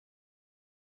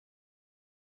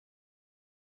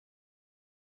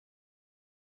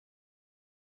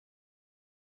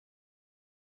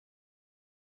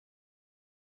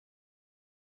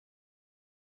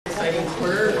exciting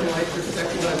quarter from my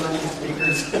perspective. I love these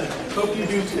speakers. Hope you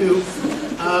do too.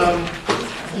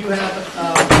 You have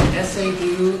essay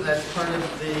due as part of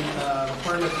the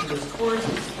requirement for this course.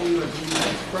 It's due, I believe,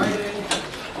 next Friday.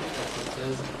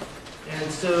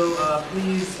 And so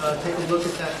please take a look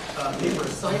at that paper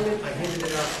assignment. I handed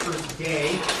it out first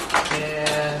day.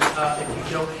 And if you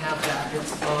don't have that,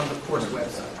 it's on the course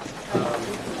website.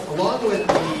 Along with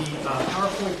the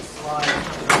PowerPoint slides,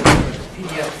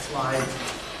 PDF slides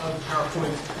of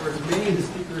PowerPoint, for as many of the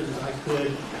speakers as I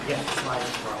could get slides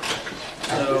from.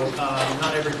 So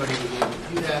not everybody was able to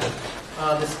do that.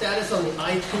 The status on the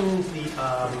iTunes, we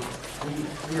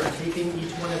are taping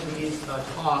each one of these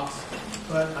talks,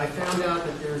 but I found out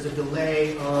that there's a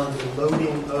delay on the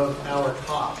loading of our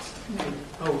talks.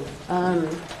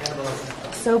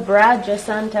 So Brad just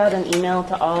sent out an email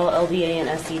to all LBA and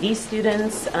SED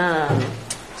students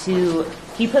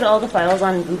he put all the files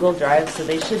on Google Drive, so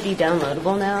they should be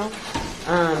downloadable now.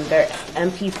 They're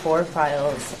MP4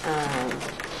 files.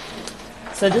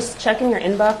 So just checking your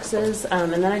inboxes,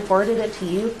 and then I forwarded it to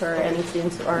you for any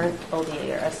students who aren't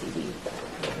LBA or SED.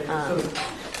 Okay, so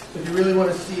if you really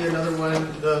want to see another one,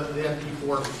 the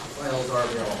MP4 files are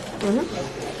available. Okay,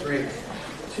 great.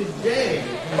 Today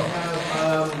we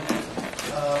have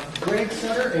Greg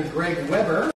Sutter and Greg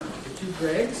Weber, the two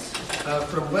Gregs,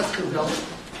 from Westervelt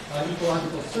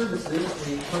Ecological Services,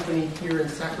 a company here in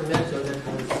Sacramento that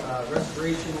does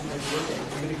restoration and work and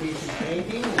mitigation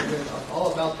banking. We're going to talk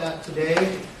all about that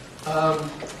today. Let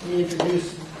me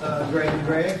introduce Greg and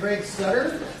Greg. Greg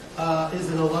Sutter is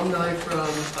an alumni from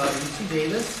UC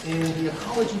Davis in the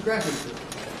Ecology graduate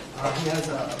program. He has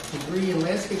a degree in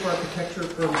landscape architecture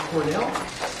from Cornell.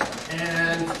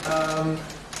 And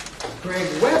Greg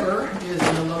Weber is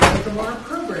an alumni from our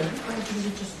program. He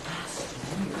graduated just last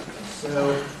year.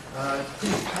 So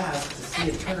pretty fast to see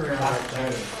a turnaround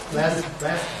last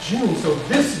June. So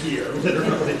this year,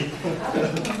 literally.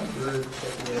 We're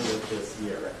checking in with this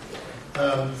year.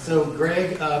 So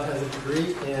Greg has a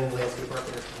degree in landscape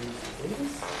architecture from UC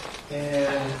Davis.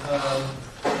 And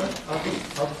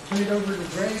I'll turn it over to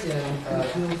Greg, and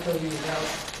he'll tell you about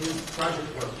his project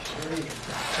work.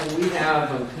 And we have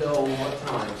until what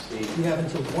time, Steve? We have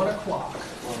until 1 o'clock.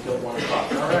 Until 1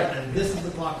 o'clock. All right, and this is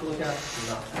the clock to look at.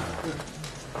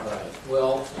 All right.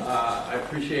 Well, I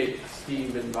appreciate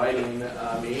Steve inviting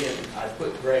me, and I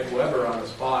put Greg Weber on the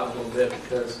spot a little bit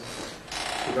because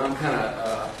I'm kind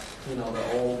of, the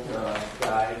old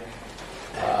guy.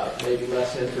 Maybe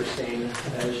less interesting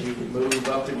as you move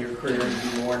up in your career and do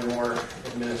more and more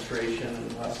administration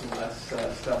and less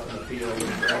stuff in the field.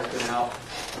 Greg's been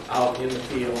out in the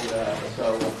field,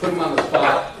 so I put him on the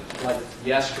spot like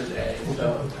yesterday.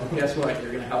 So guess what?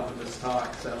 You're going to help with this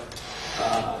talk. So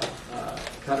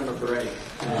cut him a break.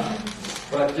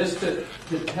 But just to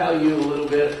tell you a little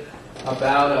bit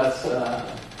about us,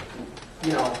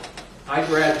 I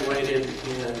graduated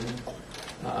from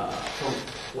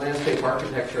landscape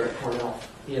architecture at Cornell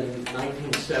in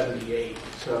 1978.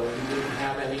 So we didn't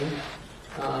have any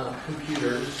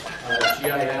computers.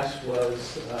 GIS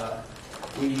was,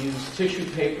 we used tissue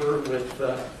paper with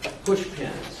push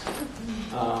pins.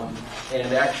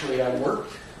 And actually I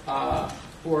worked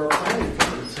for a planning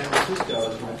firm in San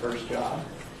Francisco as my first job.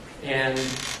 And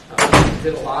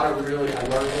did a lot of I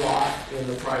learned a lot in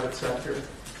the private sector.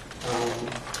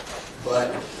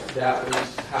 But that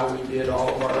was how we did all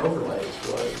of our overlays,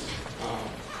 was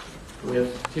with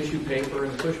tissue paper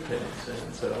and push pins.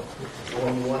 And so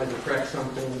when we wanted to correct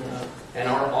something, and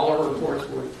all our reports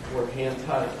were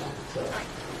hand-typed. So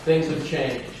things have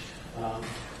changed.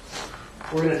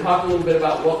 We're going to talk a little bit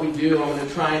about what we do. I'm going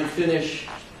to try and finish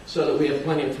so that we have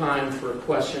plenty of time for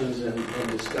questions and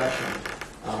discussion.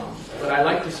 But I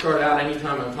like to start out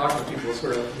anytime I'm talking to people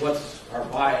sort of what's our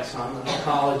bias. I'm an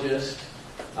ecologist.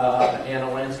 And a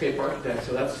landscape architect,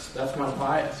 so that's my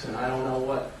bias. And I don't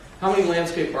know how many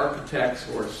landscape architects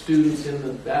or students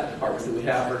in that department do we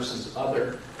have versus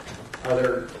other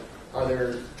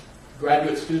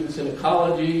graduate students in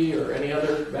ecology or any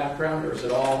other background, or is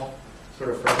it all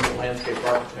sort of from the landscape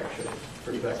architecture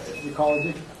perspective?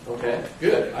 Ecology. Okay,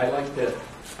 good. I'd like to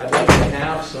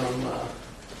have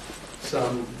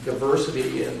some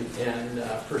diversity and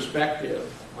perspective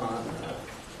on.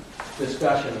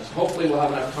 Discussions. Hopefully we'll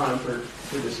have enough time for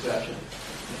discussion.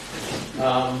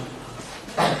 I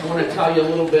want to tell you a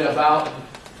little bit about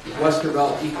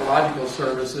Westervelt Ecological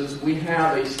Services. We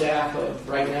have a staff of,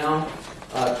 right now,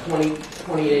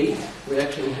 28. We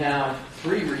actually have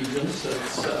 3 regions, so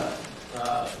it's the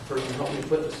person helping me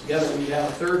put this together. We have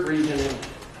a 3rd region.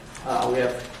 We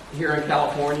have here in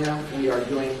California, we are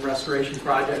doing restoration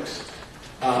projects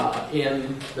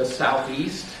in the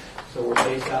southeast. So we're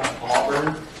based out of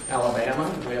Auburn,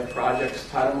 Alabama. We have projects,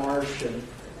 tidal marsh and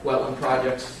wetland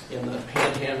projects in the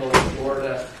Panhandle of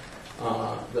Florida,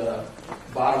 the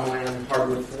bottomland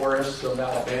hardwood forests of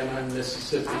Alabama and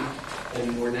Mississippi,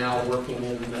 and we're now working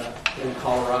in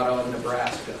Colorado and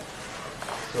Nebraska.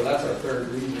 So that's our third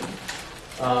region.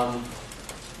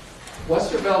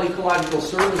 Westervelt Ecological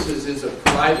Services is a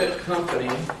private company,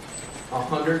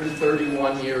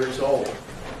 131 years old.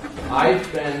 I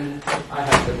have been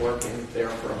working there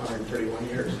for 131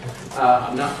 years.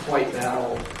 I'm not quite that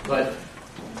old, but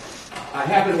I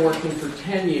have been working for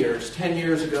 10 years. 10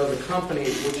 years ago, the company,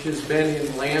 which has been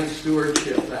in land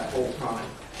stewardship that whole time,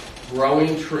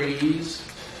 growing trees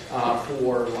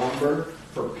for lumber,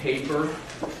 for paper,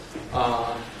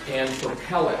 and for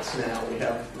pellets now.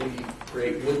 We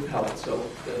create wood pellets, so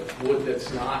the wood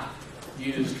that's not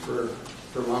used for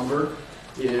lumber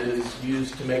is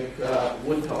used to make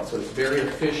wood pellets. So it's very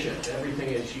efficient. Everything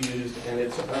is used, and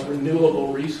it's a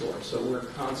renewable resource. So we're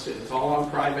constant. It's all on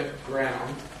private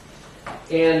ground.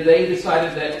 And they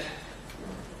decided that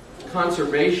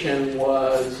conservation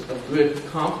was a good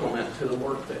complement to the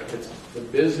work there. It's the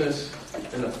business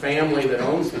and the family that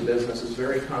owns the business is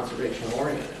very conservation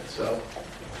oriented. So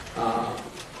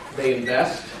they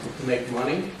invest to make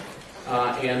money,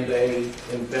 and they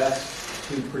invest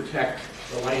to protect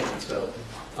the land. So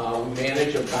we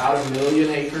manage about 1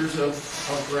 million acres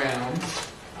of ground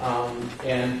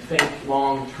and think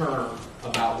long term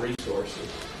about resources.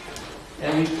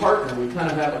 And we partner. We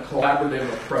kind of have a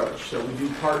collaborative approach. So we do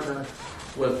partner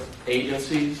with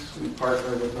agencies. We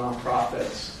partner with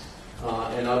nonprofits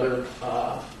and other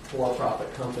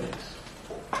for-profit companies.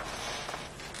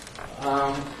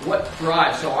 What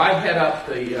drives? So I head up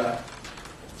the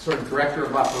sort of director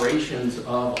of operations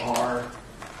of our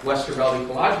Westervelt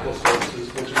Ecological Services,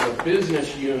 which is a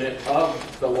business unit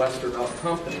of the Westervelt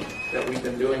company that we've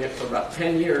been doing it for about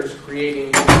 10 years,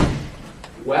 creating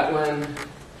wetland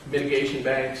mitigation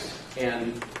banks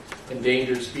and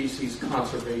endangered species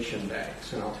conservation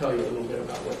banks. And I'll tell you a little bit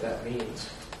about what that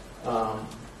means.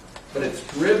 But it's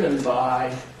driven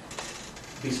by,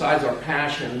 besides our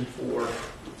passion for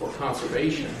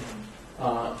conservation,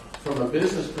 from a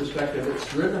business perspective, it's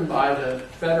driven by the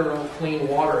Federal Clean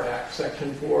Water Act,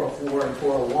 Section 404 and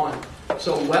 401.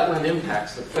 So wetland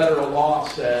impacts, the federal law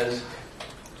says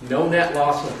no net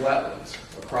loss of wetlands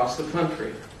across the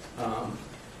country.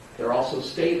 There are also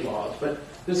state laws, but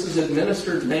this is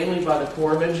administered mainly by the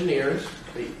Corps of Engineers.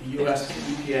 The U.S.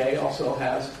 EPA also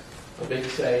has a big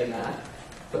say in that.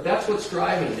 But that's what's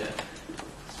driving it.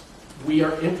 We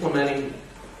are implementing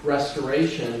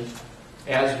restoration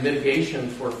as mitigation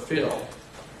for fill.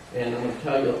 And I'm going to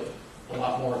tell you a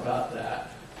lot more about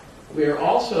that. We are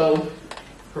also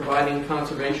providing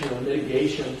conservation and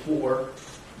mitigation for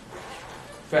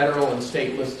federal and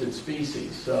state listed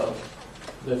species. So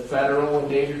the Federal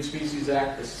Endangered Species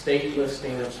Act, the state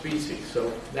listing of species.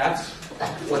 So that's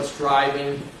what's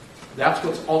driving, that's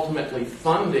what's ultimately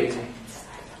funding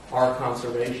our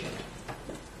conservation.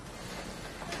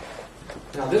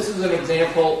 Now this is an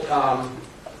example,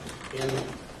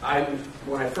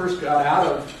 when I first got out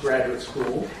of graduate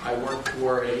school, I worked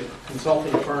for a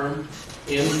consulting firm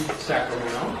in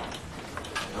Sacramento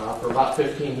for about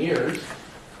 15 years,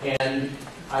 and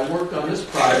I worked on this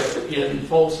project in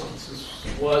Folsom. This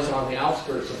was on the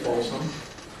outskirts of Folsom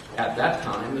at that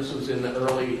time. This was in the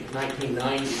early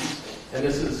 1990s, and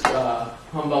this is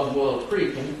Humbug Willow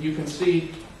Creek. And you can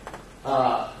see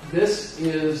this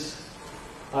is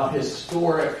a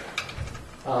historic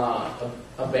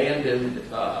abandoned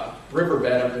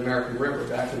riverbed of the American River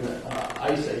back in the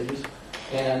Ice Ages,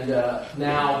 and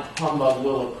now Humbug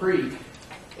Willow Creek,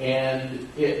 and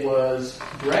it was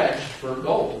dredged for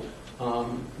gold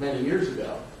many years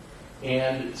ago.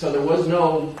 And so there was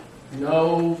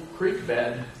no creek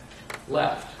bed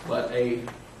left, but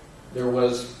there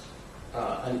was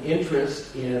an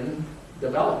interest in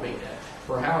developing it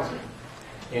for housing.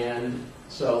 And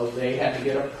so they had to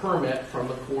get a permit from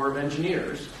the Corps of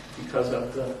Engineers because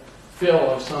of the fill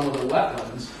of some of the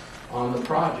wetlands on the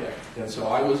project. And so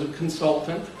I was a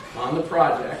consultant on the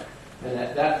project, and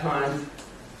at that time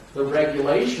the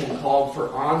regulation called for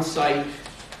on-site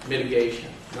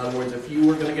mitigation. In other words, if you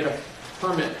were going to get a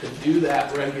permit to do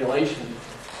that regulation,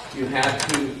 you had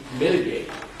to mitigate.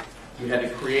 You had to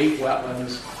create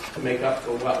wetlands to make up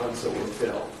for wetlands that were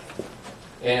filled.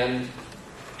 And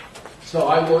so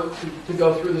I worked to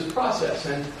go through this process,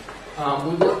 and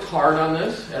we worked hard on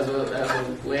this as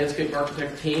a landscape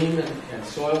architect team and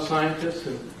soil scientists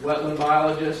and wetland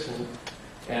biologists,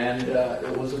 and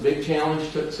it was a big challenge.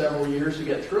 Took several years to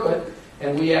get through it,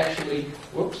 and we actually,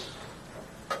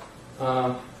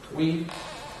 we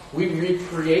we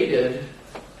recreated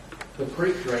the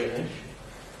creek drainage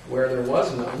where there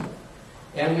was none,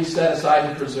 and we set aside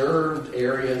and preserved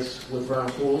areas with vernal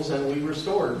pools, and we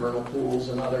restored vernal pools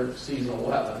and other seasonal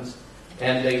wetlands,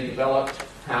 and they developed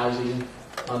housing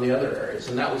on the other areas.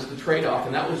 And that was the trade-off,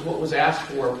 and that was what was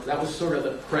asked for. That was sort of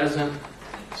the present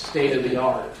state of the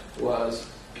art, was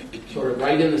sort of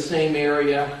right in the same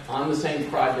area, on the same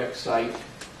project site,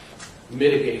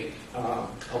 mitigate.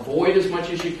 Avoid as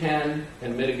much as you can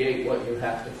and mitigate what you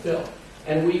have to fill.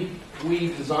 And we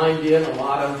designed in a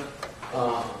lot of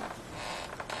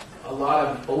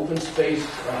open space,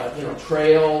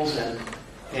 trails,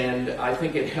 and I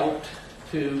think it helped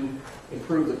to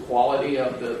improve the quality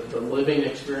of the living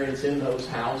experience in those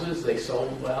houses. They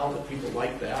sold well, the people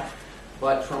liked that.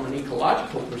 But from an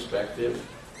ecological perspective,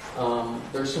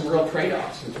 there's some real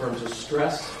trade-offs in terms of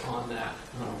stress on that.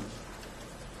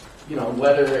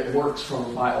 Whether it works from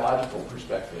a biological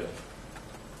perspective.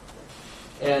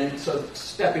 And so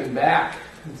stepping back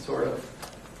and sort of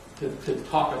to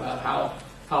talk about how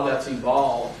that's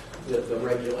evolved with the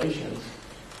regulations,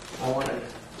 I want to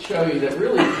show you that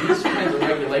really these kinds of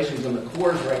regulations and the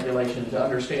Corps' regulation to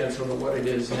understand sort of what it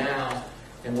is now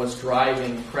and what's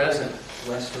driving present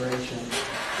restoration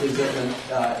is that in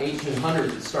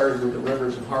 1800s it started with the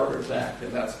Rivers and Harbors Act,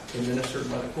 and that's administered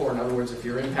by the Corps. In other words, if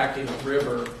you're impacting a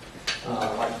river,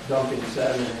 like dumping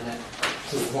sediment in it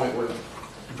to the point where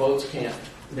boats can't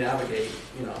navigate,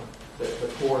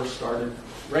 the Corps started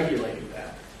regulating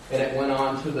that. And it went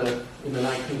on to in the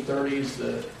 1930s,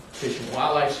 the Fish and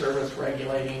Wildlife Service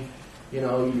regulating,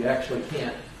 you actually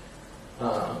can't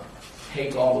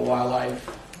take all the wildlife.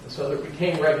 So there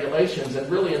became regulations, and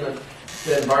really in the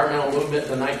environmental movement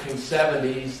in the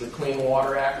 1970s, the Clean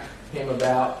Water Act came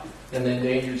about, and the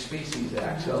Endangered Species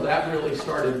Act. So that really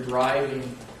started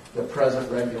driving the present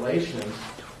regulations.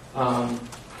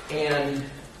 And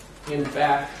in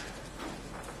fact,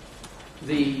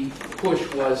 the push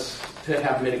was to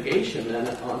have mitigation then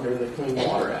under the Clean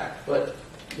Water Act. But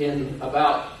in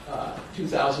about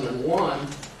 2001,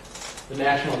 the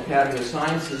National Academy of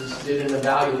Sciences did an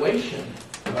evaluation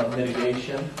of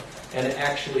mitigation, and it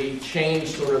actually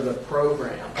changed sort of the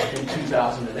program in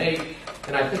 2008.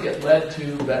 And I think it led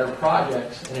to better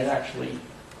projects, and it actually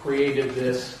created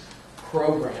this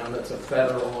program that's a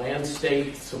federal and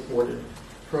state-supported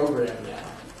program now.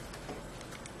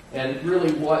 And really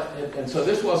and so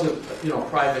this wasn't, a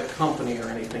private company or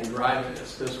anything driving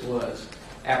this. This was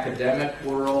academic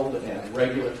world and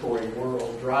regulatory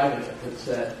world driving it that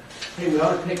said, hey, we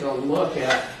ought to take a look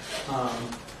at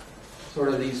sort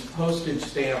of these postage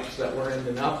stamps that we're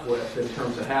ending up with in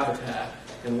terms of habitat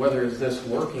and whether is this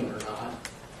working or not.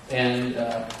 And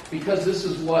because this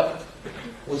is what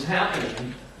was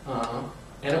happening,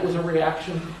 and it was a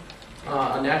reaction,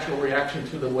 a natural reaction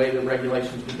to the way the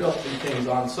regulations were built, do things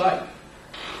on site.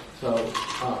 So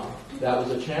that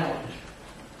was a challenge.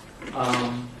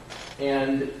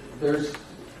 And there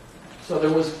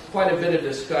was quite a bit of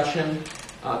discussion,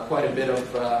 quite a bit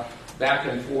of back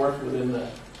and forth within the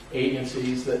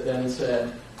agencies that then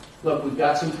said, look, we've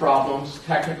got some problems,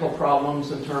 technical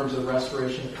problems in terms of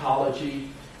restoration ecology,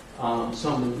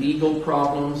 some legal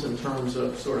problems in terms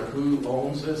of sort of who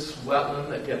owns this wetland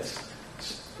that gets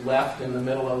left in the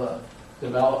middle of a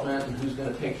development and who's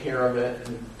going to take care of it.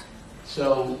 And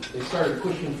so they started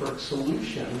pushing for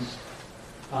solutions,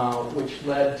 which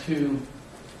led to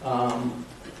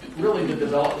really the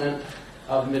development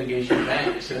of mitigation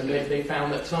banks. And they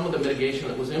found that some of the mitigation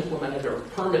that was implemented or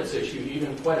permits issued,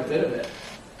 even quite a bit of it,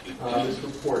 this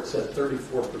report said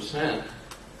 34%.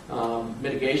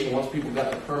 Mitigation, once people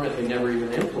got the permit, they never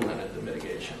even implemented the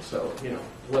mitigation. So,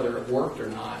 whether it worked or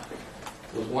not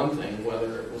was one thing,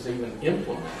 whether it was even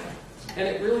implemented. And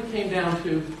it really came down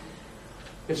to,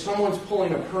 if someone's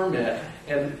pulling a permit,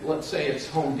 and let's say it's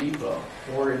Home Depot,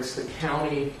 or it's the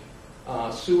county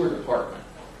sewer department,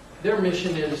 their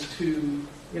mission is to,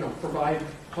 provide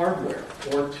hardware,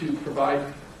 or to provide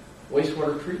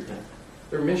wastewater treatment.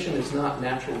 Their mission is not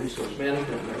natural resource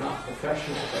management. They're not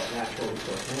professionals at natural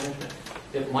resource management.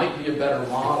 It might be a better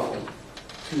model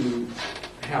to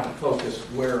have a focus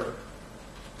where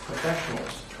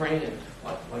professionals, trained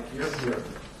like you're here,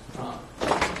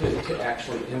 to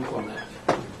actually implement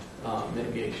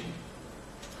mitigation.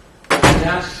 And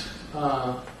that's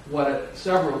what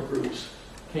several groups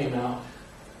came out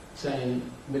saying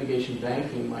mitigation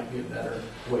banking might be a better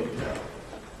way to go,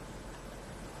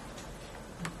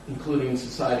 including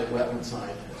Society of Wetland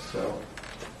Scientists. So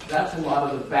that's a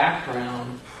lot of the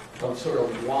background of sort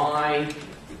of why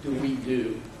do we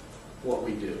do what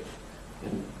we do.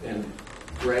 And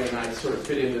Greg and I sort of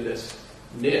fit into this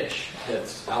niche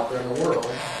that's out there in the world.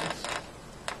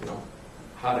 It's you know,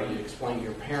 how do you explain to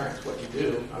your parents what you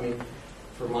do? I mean,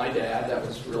 for my dad, that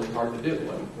was really hard to do.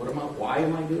 Why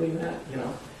am I doing that? You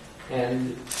know,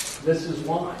 and this is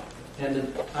why.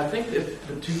 And I think that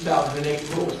the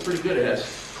 2008 rule is pretty good. It has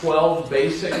 12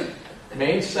 basic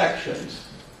main sections.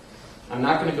 I'm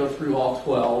not going to go through all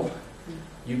 12.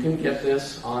 You can get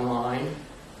this online.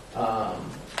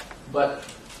 But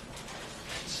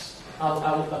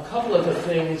a couple of the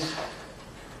things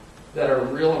that are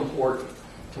real important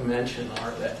to mention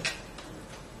are that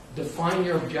define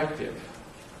your objective.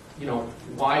 You know,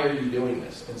 why are you doing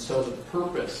this? And so the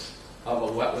purpose of a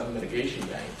wetland mitigation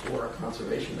bank or a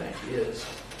conservation bank is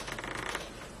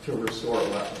to restore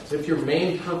wetlands. If your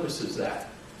main purpose is that,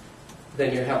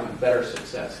 then you're having better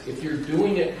success. If you're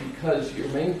doing it because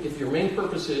if your main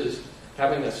purpose is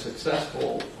having a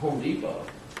successful Home Depot,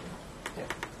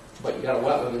 but you got a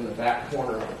wetland in the back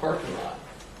corner of the parking lot,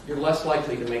 you're less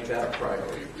likely to make that a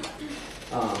priority.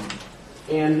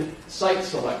 And site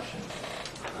selection.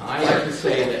 I like to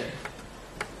say that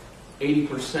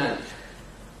 80%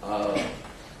 of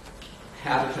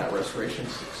habitat restoration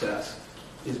success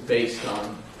is based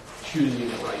on choosing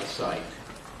the right site.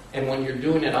 And when you're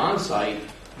doing it on site,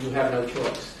 you have no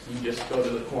choice. You just go to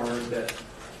the corner that,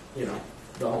 you know,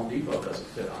 the Home Depot doesn't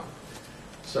fit on.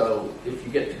 So if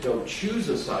you get to go choose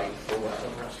a site for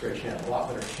wetland restoration, you have a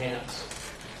lot better chance.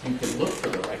 You can look for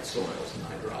the right soils and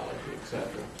hydrology, etc.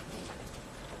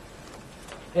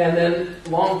 And then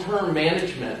long-term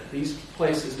management, these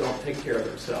places don't take care of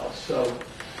themselves. So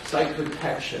site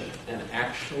protection and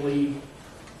actually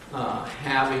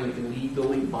having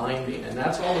legally binding, and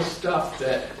that's all the stuff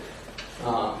that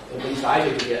at least I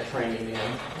didn't get training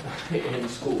in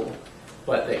school,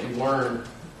 but that you learn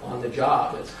on the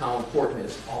job. It's how important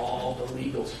is all the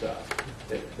legal stuff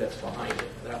that's behind it.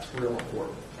 That's real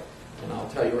important. And I'll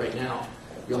tell you right now,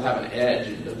 you'll have an edge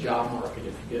in the job market if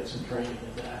you get some training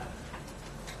in that.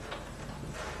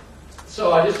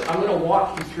 So I'm going to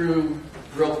walk you through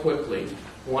real quickly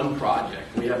one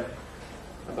project. We have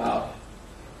about,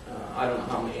 I don't know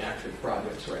how many active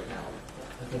projects right now.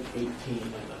 I think 18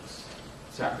 in the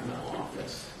Sacramento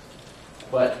office.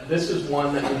 But this is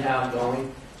one that we have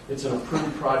going. It's an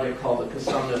approved project called the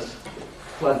Casumnas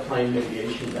Floodplain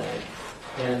Mitigation Bank.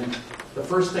 And the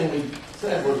first thing we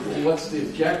said was, well, what's the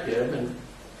objective? And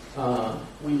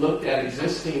we looked at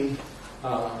existing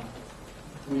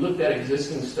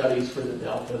studies for the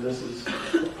Delta. This is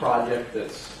a project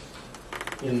that's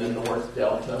in the North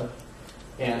Delta.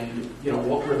 And, you know,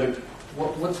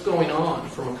 what's going on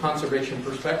from a conservation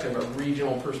perspective, a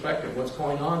regional perspective, what's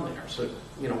going on there? So,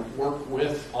 you know, work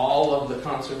with all of the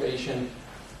conservation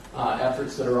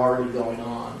efforts that are already going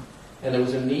on. And there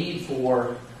was a need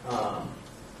for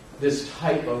this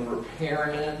type of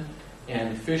riparian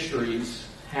and fisheries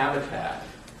habitat,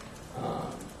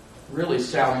 really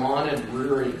salmonid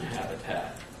rearing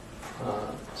habitat.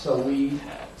 So we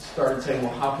started saying,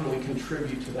 well, how can we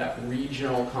contribute to that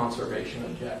regional conservation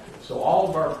objective? So all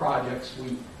of our projects,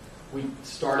 we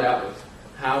start out with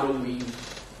how do we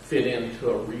fit into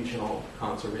a regional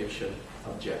conservation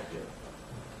objective.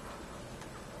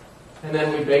 And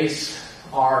then we base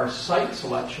our site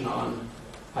selection on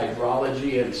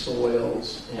hydrology and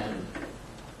soils and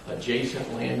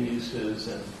adjacent land uses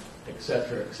and et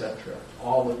cetera,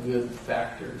 all the good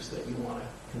factors that you want to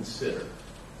consider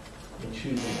in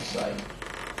choosing a site.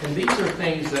 And these are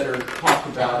things that are talked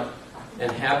about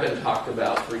and have been talked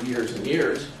about for years and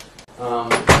years.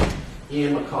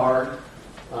 Ian McCard,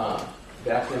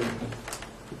 back in,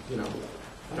 you know,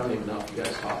 I don't even know if you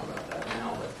guys talk about that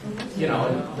now, but, you know,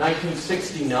 in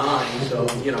 1969, so,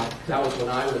 you know, that was when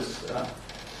I was,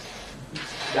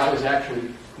 that was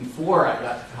actually before I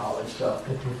got to college, so,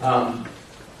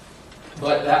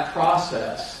 but that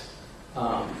process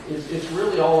is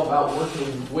really all about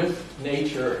working with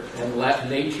nature and let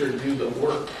nature do the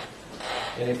work.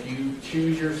 And if you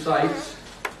choose your sites,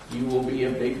 you will be a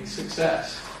big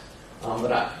success.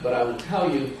 But I will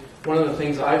tell you, one of the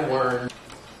things I've learned,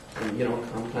 and, you know,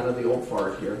 I'm kind of the old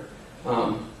fart here,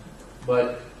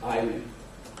 but I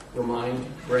remind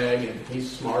Greg, and he's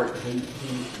smart, and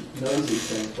he knows these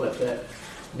things, but that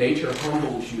nature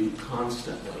humbles you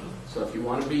constantly. So if you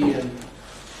want to be in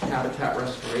habitat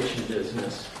restoration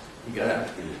business, you got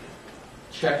to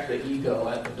check the ego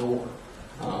at the door.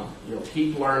 You'll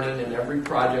keep learning, and every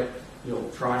project you'll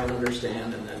try and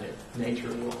understand, and then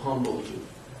nature will humble you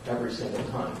every single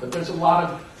time. But there's a lot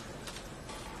of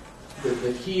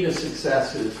the key to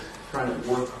success is trying to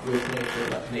work with nature,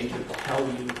 let nature tell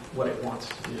you what it wants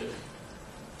to do.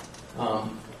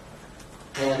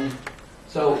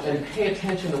 And pay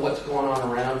attention to what's going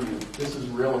on around you. This is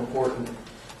real important.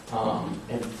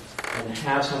 And and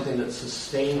have something that's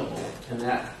sustainable. And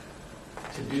that,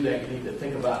 to do that, you need to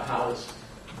think about how is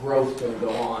growth going to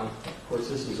go on. Of course,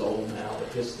 this is old now,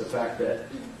 but just the fact that,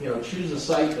 choose a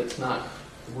site that's not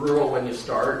rural when you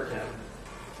start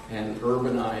and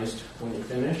urbanized when you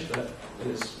finish. That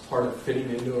is part of fitting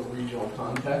into a regional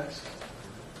context.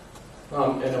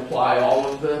 And apply all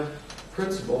of the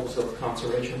principles of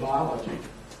conservation biology.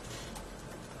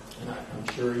 And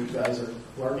I'm sure you guys are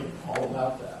learning all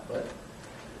about that. But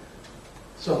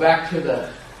so back to the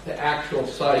actual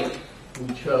site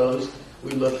we chose,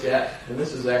 we looked at, and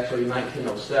this is actually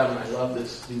 1907. I love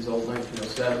these old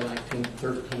 1907,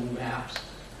 1913 maps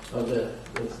of the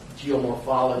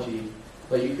geomorphology.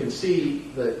 But you can see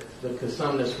the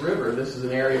Cosumnes River. This is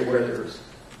an area where there's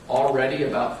already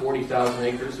about 40,000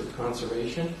 acres of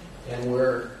conservation, and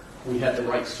where we had the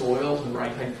right soils and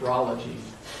right hydrology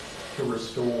to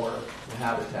restore the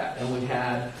habitat. And we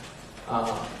had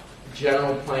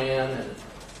general plan and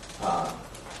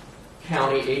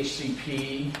county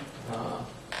HCP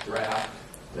draft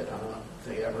that I don't know if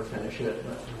they ever finish it,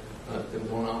 but it's been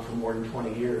going on for more than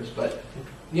 20 years. But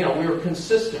we were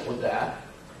consistent with that,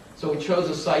 so we chose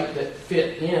a site that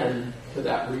fit in to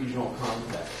that regional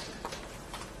context.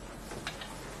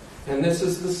 And this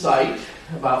is the site,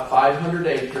 about 500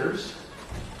 acres,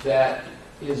 that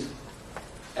is,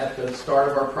 at the start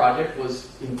of our project, was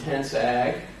intense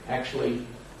ag. Actually,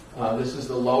 this is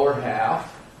the lower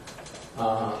half.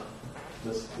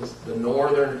 The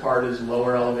northern part is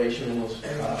lower elevation and was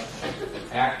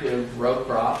active row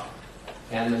crop.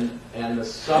 And the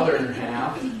southern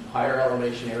half, higher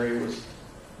elevation area, was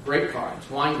grapevines,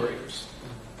 wine grapes.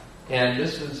 And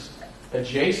this is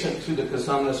adjacent to the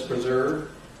Cosumnes Preserve,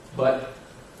 but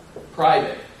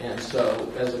private. And so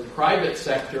as a private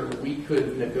sector, we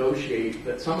could negotiate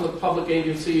that some of the public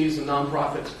agencies and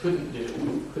nonprofits couldn't do.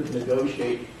 We could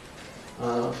negotiate.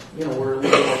 We're a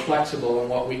little more flexible in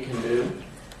what we can do,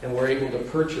 and we're able to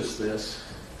purchase this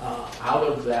out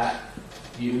of that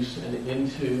use and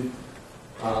into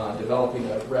developing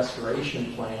a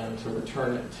restoration plan to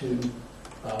return it to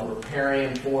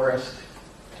riparian forest,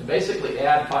 to basically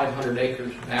add 500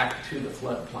 acres back to the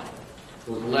floodplain.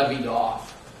 It was levied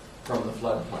off from the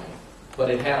floodplain,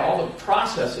 but it had all the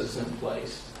processes in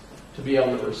place to be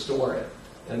able to restore it.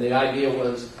 And the idea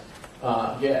was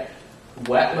get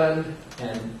wetland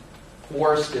and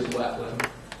forested wetland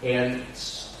and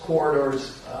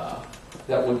corridors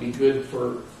that would be good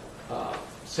for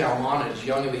salmonids,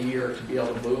 young of the year, to be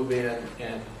able to move in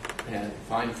and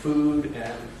find food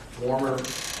and warmer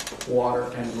water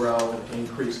and grow and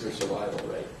increase their survival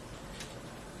rate.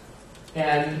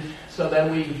 And so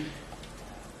then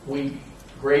we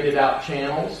graded out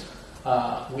channels.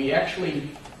 We actually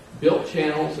built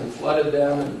channels and flooded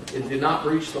them, and it did not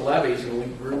breach the levees, and we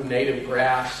grew native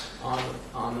grass on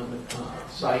the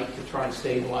site to try and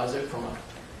stabilize it from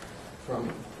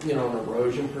an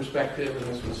erosion perspective. And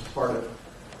this was part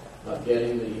of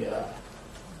getting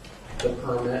the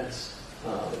permits,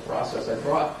 the process. I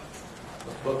brought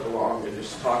a book along to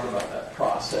just talk about that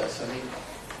process. I mean,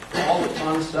 all the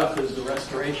fun stuff is the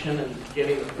restoration and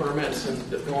getting the permits and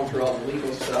going through all the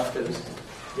legal stuff is,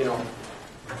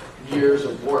 years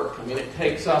of work. I mean, it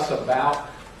takes us about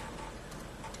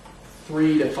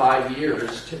 3 to 5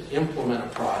 years to implement a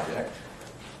project,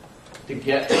 to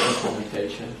get to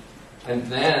implementation, and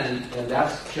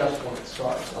that's just when it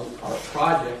starts. Our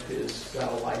project is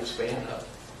got a lifespan of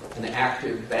an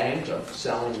active bank of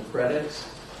selling credits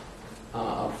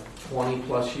of 20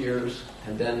 plus years,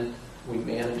 and then we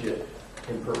manage it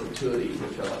in perpetuity,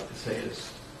 which I like to say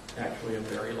is actually a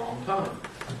very long time.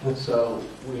 So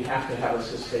we have to have a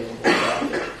sustainable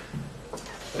project.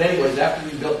 But anyways, after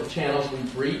we built the channels, we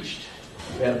breached.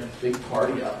 We had a big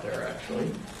party out there,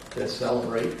 actually, to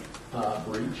celebrate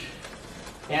breach.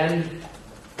 And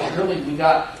really, we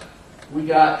got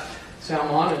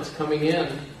salmonids coming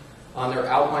in on their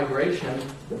out-migration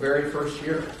the very first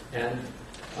year. And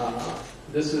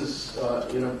this is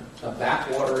in a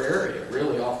backwater area,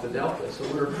 really off the delta. So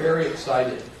we're very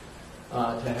excited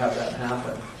to have that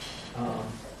happen.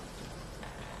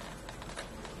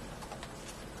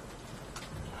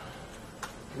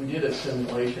 We did a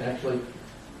simulation, actually.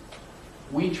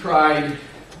 We tried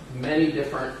many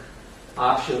different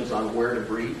options on where to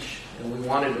breach, and we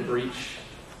wanted to breach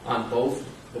on both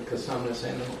the Cosumnes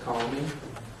and the McCollum.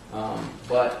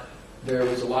 But there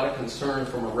was a lot of concern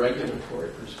from a regulatory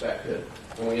perspective,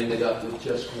 and we ended up with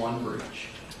just one breach.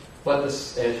 But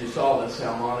as you saw, the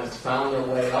salmonids found their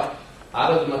way up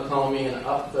out of the McCollum and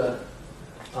up the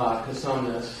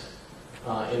Cosumnes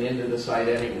and into the site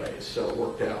anyways, so it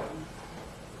worked out.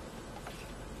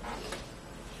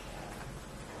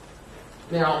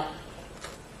 Now,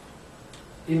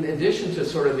 in addition to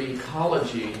sort of the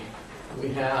ecology, we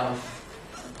have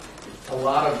a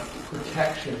lot of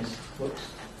protections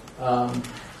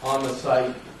on the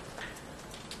site.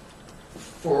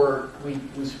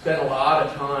 We spent a lot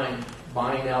of time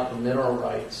buying out the mineral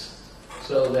rights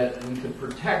so that we could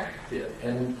protect it,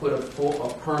 and we put a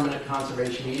permanent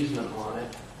conservation easement on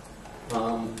it.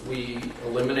 We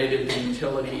eliminated the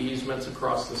utility easements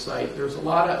across the site. There's a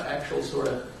lot of actual sort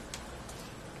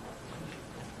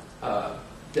of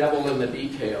devil in the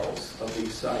details of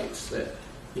these sites that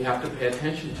you have to pay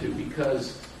attention to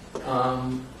because,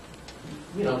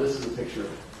 this is a picture of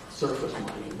surface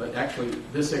mining, but actually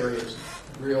this area is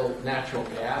real natural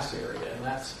gas area, and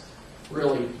that's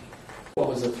really what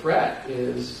was a threat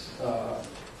is,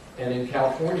 and in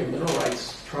California, mineral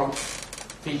rights trump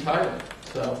fee title.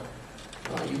 So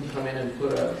you can come in and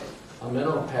put a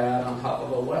mineral pad on top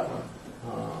of a wetland,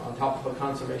 on top of a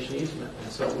conservation easement.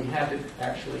 And so we had to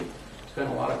actually spend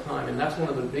a lot of time, and that's one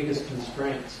of the biggest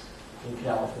constraints in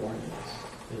California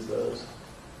is those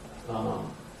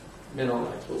mineral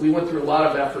rights. But we went through a lot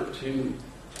of effort to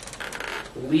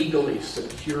legally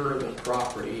secure the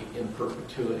property in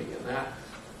perpetuity, and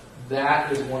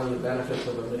that is one of the benefits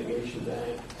of a mitigation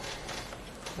bank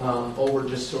over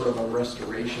just sort of a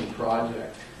restoration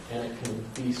project, and it can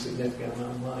be significant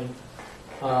amount of money.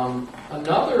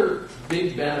 Another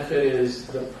big benefit is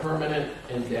the permanent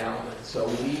endowment. So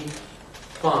we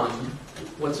fund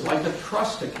what's like a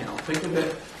trust account. Think of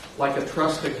it like a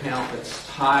trust account that's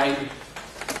tied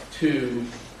to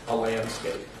a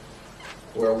landscape,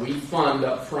 where we fund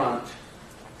up front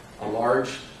a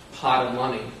large pot of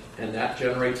money, and that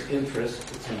generates interest.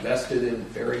 It's invested in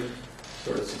very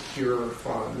sort of secure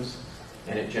funds,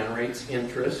 and it generates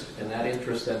interest, and that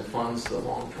interest then funds the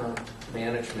long-term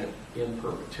management in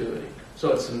perpetuity.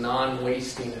 So it's a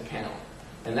non-wasting account.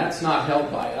 And that's not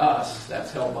held by us,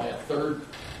 that's held by a third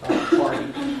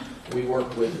party. We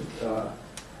work with a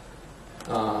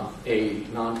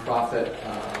nonprofit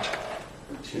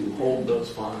to hold those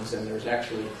funds, and there's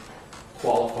actually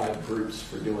qualified groups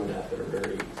for doing that are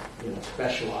very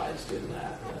specialized in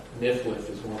that. NIFLIF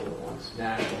is one of the ones,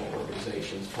 national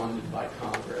organizations funded by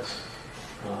Congress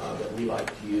that we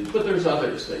like to use, but there's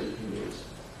others that you can use.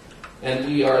 And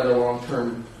we are the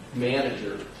long-term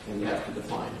manager, and you have to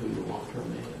define who the long-term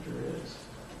manager is.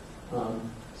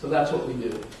 So that's what we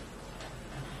do.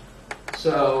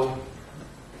 So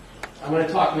I'm going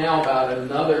to talk now about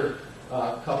another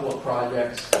couple of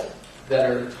projects that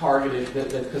are targeted,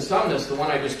 because some of this, the one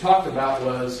I just talked about,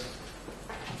 was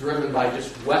driven by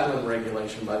just wetland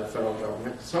regulation by the federal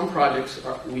government. Some projects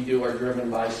we do are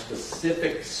driven by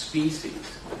specific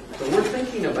species. So we're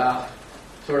thinking about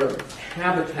sort of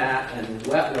habitat and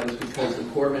wetlands because the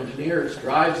Corps of Engineers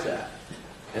drives that.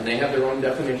 And they have their own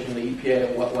definition, the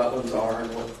EPA, of what wetlands are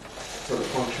and what sort of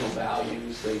functional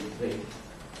values they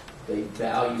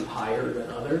value higher than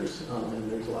others,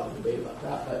 and there's a lot of debate about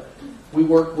that. But we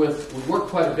work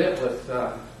quite a bit with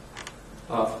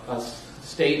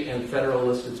state and federal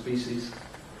listed species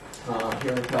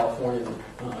here in California.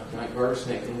 Giant garter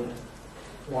snake. I'm going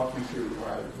to walk you through, or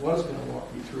I was going to walk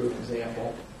you through an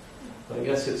example, but I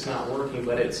guess it's not working.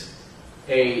 But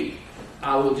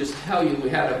I will just tell you, we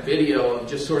had a video of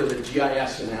just sort of the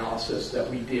GIS analysis that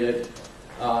we did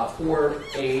for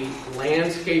a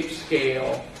landscape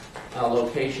scale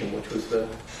location, which was the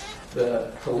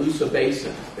Colusa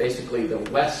Basin, basically the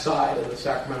west side of the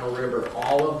Sacramento River,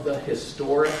 all of the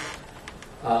historic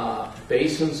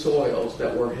basin soils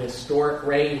that were historic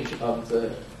range of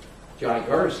the giant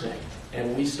garter snake.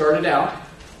 And we started out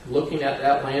looking at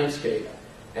that landscape,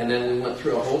 and then we went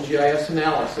through a whole GIS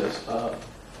analysis of,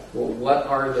 well, what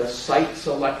are the site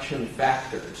selection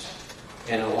factors?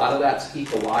 And a lot of that's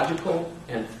ecological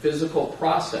and physical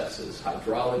processes,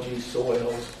 hydrology,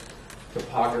 soils,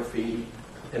 topography,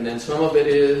 and then some of it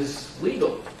is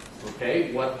legal.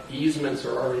 Okay, what easements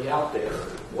are already out there?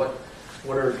 What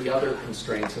are the other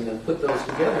constraints? And then put those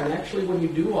together. And actually, when you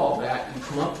do all that, you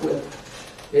come up with,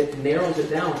 it narrows it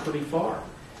down pretty far.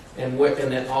 And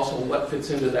then also what fits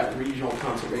into that regional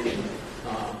conservation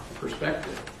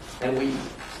perspective. And we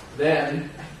then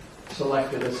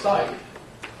selected a site.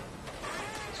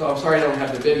 So I'm sorry I don't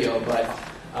have the video, but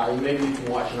maybe you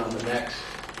can watch it on the next,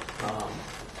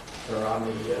 or on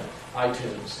the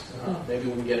iTunes. Maybe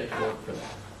we can get it to work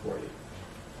for you.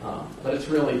 But it's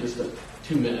really just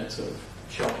 2 minutes of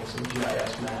showing some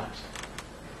GIS maps.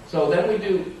 So then we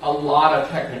do a lot of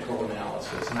technical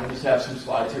analysis, and I just have some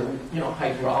slides here.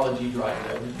 Hydrology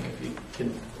driving everything. If you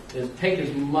can take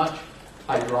as much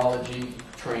hydrology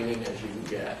training as you can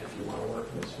get if you want to work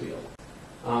in this field.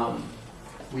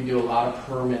 We do a lot of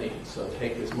permitting, so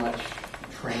take as much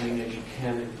training as you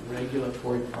can in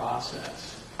regulatory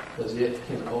process, because it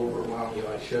can overwhelm you.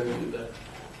 I showed you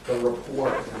the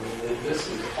report. I mean, this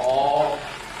is all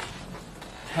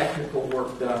technical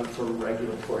work done for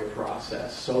regulatory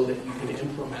process so that you can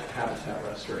implement habitat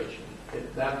restoration.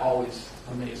 That always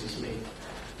amazes me,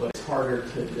 but it's harder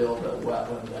to build a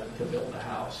wetland than to build a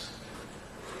house.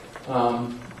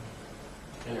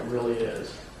 And it really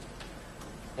is.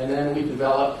 And then we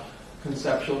developed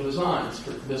conceptual designs.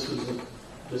 This was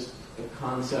just a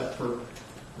concept for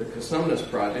the Casumnas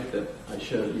project that I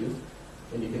showed you.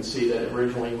 And you can see that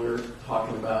originally we were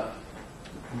talking about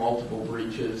multiple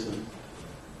breaches, and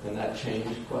that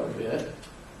changed quite a bit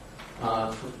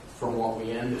from what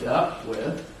we ended up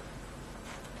with.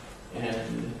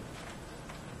 And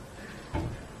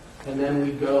then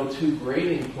we go to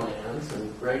grading plans,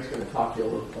 and Greg's going to talk to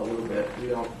you a little bit. We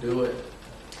don't do it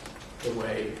the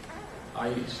way I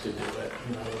used to do it,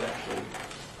 with actually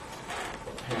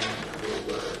a pen and a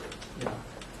ruler,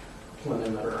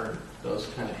 planimeter, and those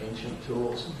kind of ancient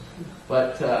tools.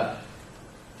 But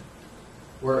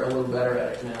we're a little better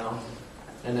at it now.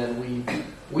 And then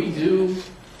we do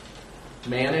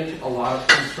manage a lot of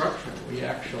construction. We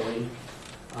actually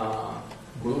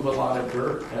move a lot of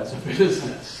dirt as a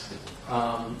business,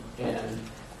 and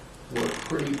we're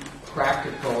pretty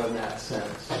practical in that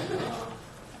sense.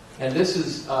 And this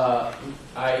is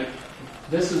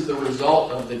this is the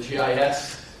result of the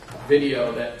GIS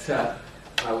video that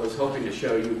I was hoping to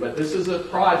show you. But this is a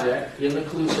project in the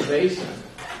Colusa Basin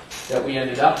that we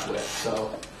ended up with.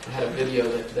 So I had a video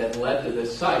that led to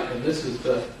this site, and this is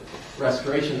the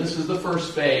restoration. This is the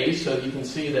first phase, so you can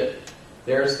see that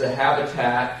there's the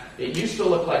habitat. It used to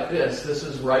look like this. This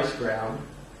is rice ground.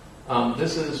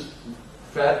 This is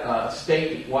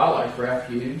state wildlife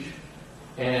refuge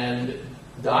and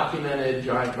documented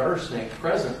giant gutter snake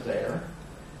present there.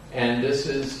 And this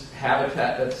is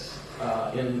habitat that's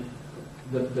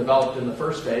developed in the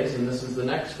first phase, and this is the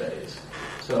next phase.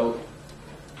 So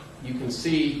you can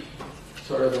see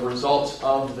sort of the results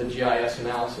of the GIS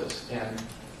analysis. And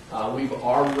we've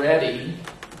already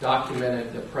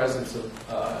documented the presence of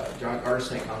giant garter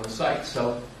snake on the site.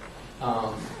 So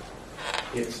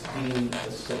it's been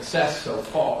a success so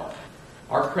far.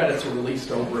 Our credits are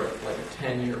released over like a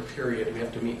 10-year period. We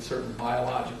have to meet certain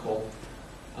biological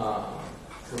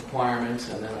requirements,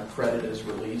 and then a credit is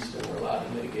released, and we're allowed to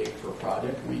mitigate for a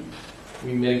project.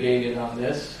 We mitigated on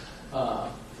this,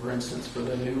 for instance, for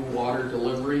the new water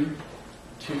delivery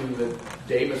to the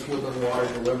Davis Woodland water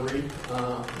delivery,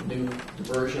 new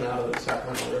diversion out of the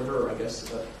Sacramento River, or I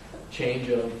guess a change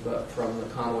of from the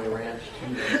Conway Ranch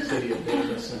to the city of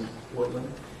Davis and Woodland.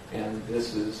 And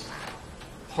this is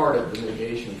part of the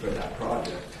mitigation for that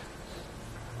project.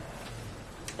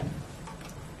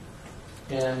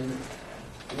 And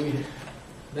we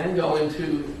then go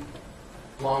into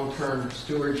long-term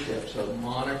stewardship, so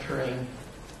monitoring.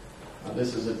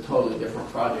 This is a totally different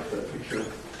project, but a picture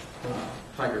of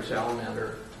tiger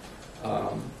salamander,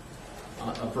 a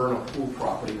vernal pool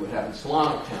property would have in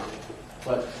Solano County.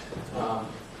 But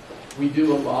we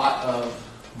do a lot of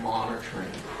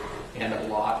monitoring and a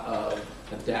lot of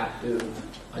adaptive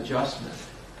adjustment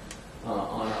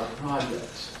on our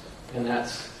projects. And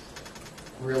that's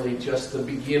really just the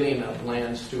beginning of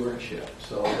land stewardship.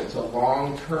 So it's a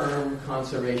long-term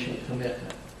conservation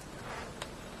commitment.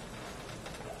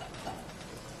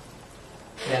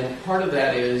 And part of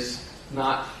that is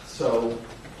not so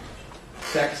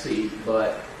sexy,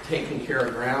 but taking care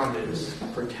of ground is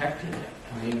protecting it.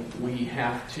 I mean, we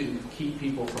have to keep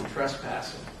people from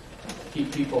trespassing,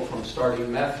 keep people from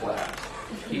starting meth labs,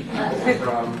 keep people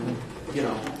from,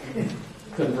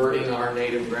 converting our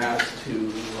native grass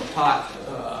to a pot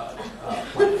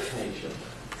plantation.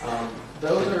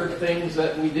 Those are things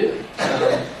that we do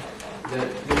that,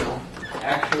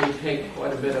 actually take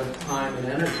quite a bit of time and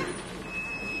energy.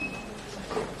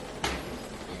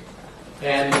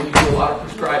 And we do a lot of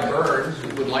prescribed burns.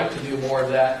 We would like to do more of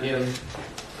that in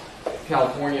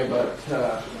California, but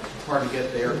it's hard to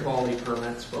get the air quality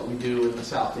permits, but we do in the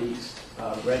southeast.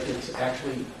 It's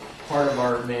actually part of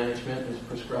our management is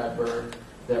prescribed burn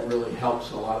that really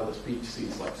helps a lot of the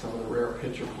species, like some of the rare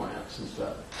pitcher plants and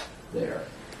stuff there.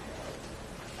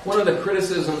 One of the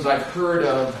criticisms I've heard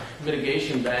of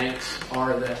mitigation banks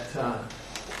are that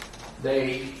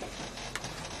they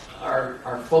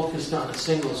are focused on a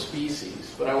single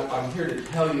species. But I'm here to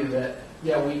tell you that,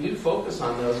 we do focus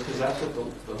on those because that's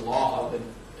what the law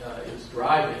is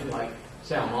driving, like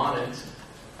salmonids.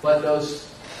 But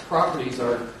those properties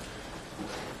are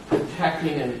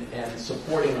protecting and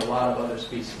supporting a lot of other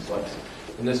species, like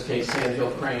in this case,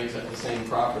 sandhill cranes at the same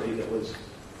property that was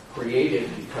created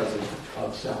because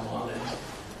of salmon.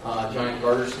 And giant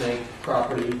garter snake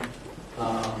property.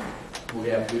 We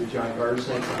have good giant garter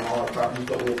snakes on all our properties,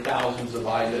 but we have thousands of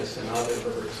ibis and other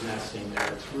birds nesting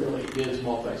there. It really is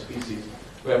multi-species.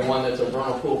 We have one that's a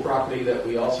vernal pool property that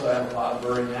we also have a lot of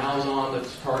birding owls on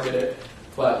that's targeted,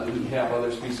 but we have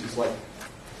other species like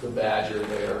the badger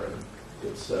there, and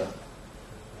it's a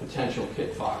potential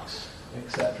kit fox,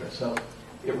 etc. So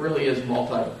it really is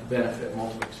multi-benefit,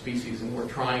 multiple species, and we're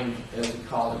trying as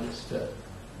ecologists to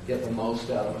get the most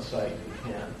out of a site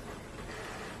we can.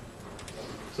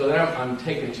 So then I'm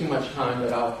taking too much time,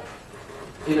 but I'll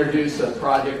introduce a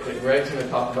project that Greg's going to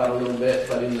talk about a little bit,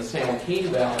 but in the San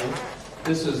Joaquin Valley.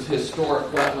 This is historic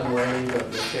wetland range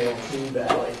of the San Joaquin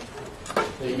Valley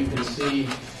that you can see.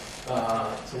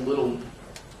 It's a little,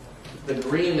 the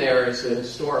green there is the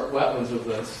historic wetlands of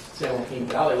the San Joaquin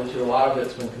Valley, which a lot of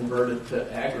it's been converted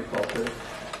to agriculture.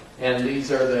 And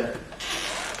these are the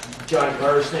giant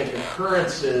garter snake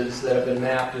occurrences that have been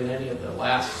mapped in any of the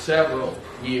last several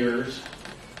years.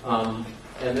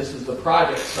 And this is the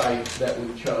project site that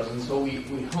we've chosen. So we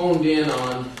honed in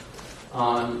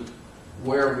on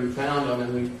where we found them,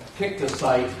 and we picked a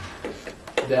site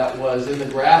that was in the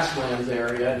grasslands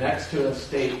area next to a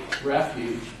state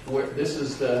refuge. This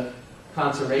is the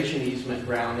conservation easement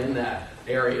ground in that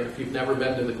area. If you've never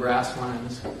been to the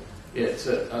grasslands, it's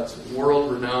a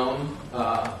world-renowned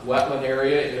wetland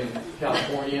area in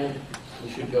California.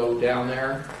 You should go down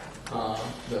there.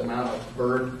 The amount of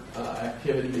bird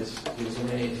activity is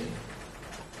amazing.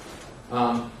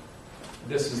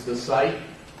 This is the site.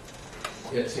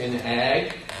 It's in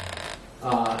ag,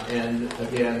 and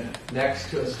again, next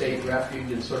to a state refuge,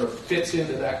 and sort of fits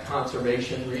into that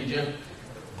conservation region.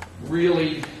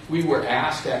 Really, we were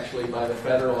asked actually by the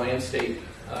federal and state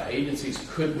agencies,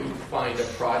 could we find a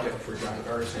project for giant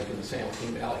garter snake in the San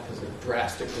Joaquin Valley because it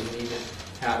drastically needed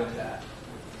habitat.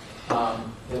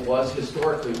 It was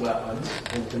historically wetlands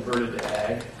and converted to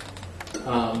ag.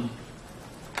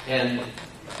 And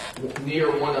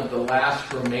near one of the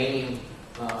last remaining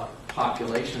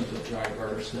populations of giant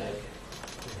garter snake.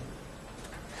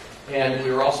 And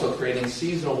we were also creating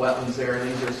seasonal wetlands there,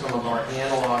 and these are some of our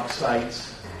analog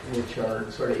sites, which are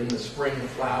sort of in the spring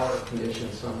flower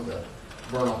conditions, some of the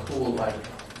vernal pool-like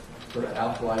sort of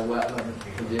alkali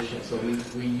wetland conditions. So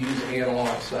we use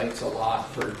analog sites a lot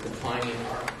for defining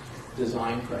our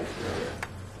design criteria.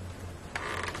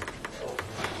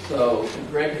 So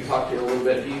Greg can talk to you a little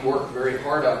bit. He worked very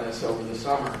hard on this over the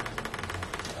summer.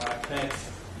 Thanks.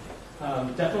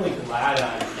 Definitely glad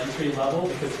I'm entry level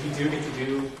because we do get to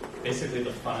do basically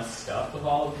the funnest stuff with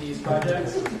all of these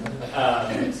projects.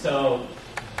 So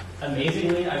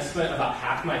amazingly, I spent about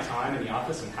half my time in the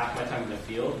office and half my time in the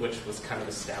field, which was kind of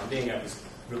astounding. I was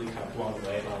really kind of blown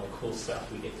away by all the cool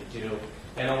stuff we get to do.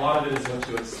 And a lot of it is what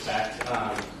you expect.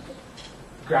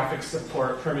 Graphic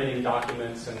support, permitting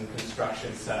documents, and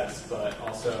construction sets, but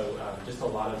also just a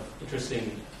lot of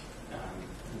interesting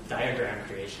diagram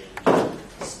creation,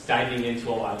 just diving into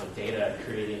a lot of the data and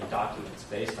creating documents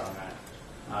based on that.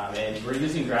 And we're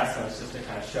using grasslands just to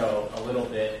kind of show a little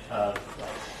bit of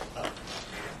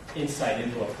insight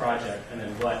into a project and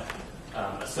then what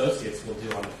associates will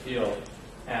do on the field.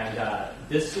 And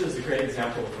this is a great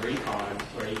example of recon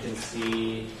where you can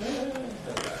see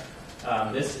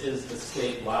this is the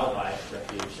state wildlife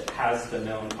refuge that has the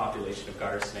known population of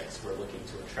garter snakes we're looking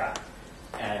to attract.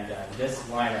 And this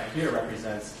line right here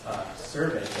represents a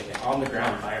survey taken on the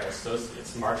ground by our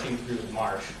associates marching through the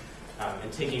marsh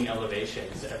and taking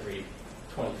elevations every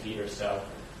 20 feet or so.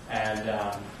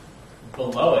 And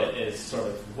below it is sort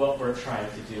of what we're trying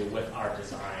to do with our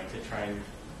design to try and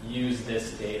use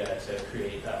this data to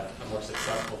create a more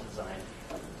successful design.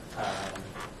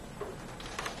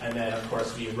 And then, of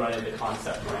course, we run into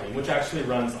concept planning, which actually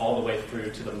runs all the way through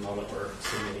to the moment we're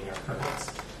submitting our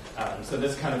permits. So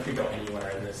this kind of could go anywhere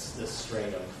in this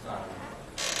string of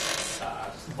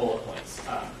bullet points.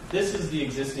 This is the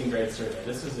existing grade survey.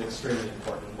 This is extremely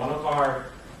important. One of our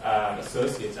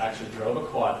associates actually drove a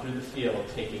quad through the field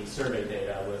taking survey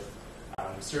data with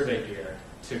survey gear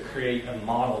to create a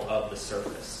model of the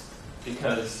surface.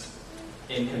 Because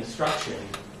in construction,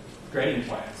 grading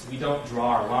plans, we don't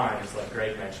draw our lines like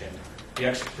Greg mentioned. We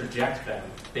actually project them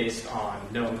based on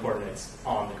known coordinates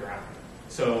on the ground.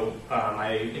 So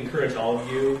I encourage all of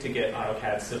you to get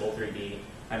AutoCAD Civil 3D.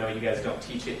 I know you guys don't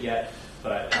teach it yet,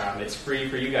 but it's free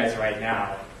for you guys right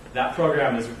now. That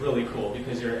program is really cool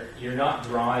because you're not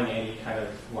drawing any kind of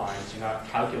lines. You're not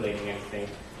calculating anything.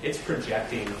 It's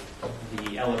projecting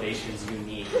the elevations you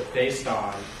need based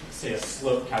on, say, a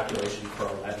slope calculation for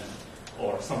a levee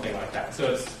or something like that.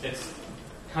 So it's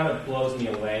kind of blows me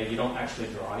away. You don't actually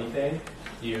draw anything.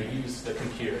 You use the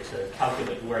computer to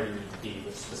calculate where you need to be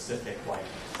with specific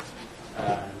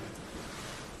wideness.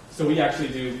 So we actually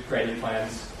do grading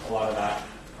plans, a lot of that.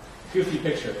 Goofy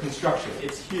picture, construction.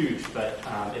 It's huge, but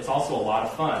it's also a lot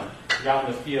of fun. You're out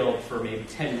in the field for maybe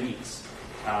 10 weeks,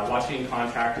 watching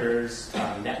contractors,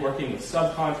 networking with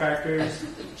subcontractors,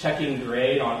 checking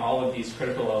grade on all of these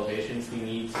critical elevations we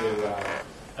need to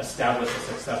establish a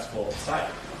successful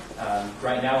site.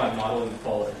 Right now I'm modeling the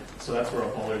boulder, so that's where a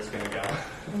boulder is going to go.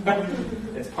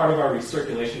 It's part of our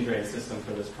recirculation drain system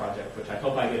for this project, which I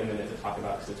hope I get a minute to talk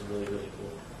about because it's really, really cool.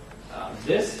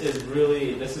 This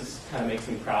kind of makes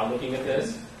me proud looking at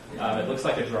this. It looks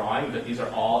like a drawing, but these are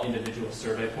all individual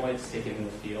survey points taken in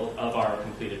the field of our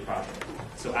completed project.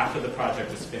 So after the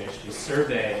project is finished, you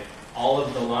survey all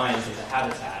of the lines of the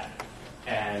habitat,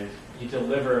 and you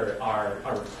deliver our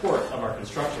report of our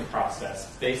construction process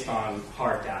based on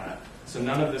hard data. So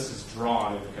none of this is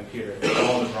drawn in the computer. It's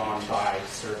all drawn by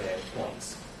survey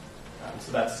points.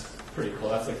 So that's pretty cool.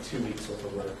 That's like 2 weeks worth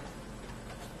of work.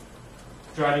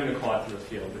 Driving the quad through the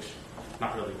field, which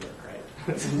not really work, right?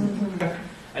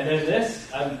 And then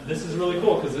this is really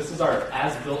cool because this is our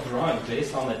as-built drawing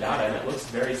based on the data, and it looks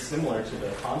very similar to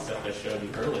the concept I showed you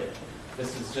earlier.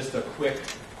 This is just a quick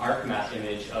ArcMap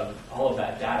image of all of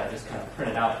that data, just kind of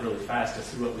printed out really fast to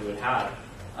see what we would have.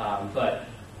 But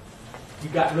you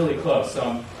got really close, so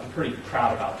I'm pretty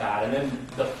proud about that. And then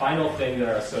the final thing that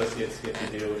our associates get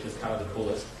to do, which is kind of the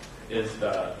coolest, is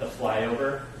the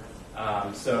flyover.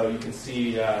 So you can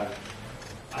see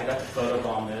I got the photo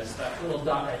on this. That little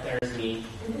dot right there is me.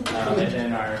 And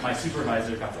then my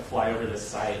supervisor got to fly over this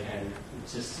site and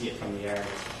just see it from the air.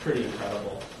 It's pretty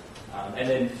incredible. And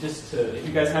then if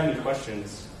you guys have any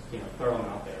questions, throw them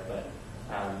out there. But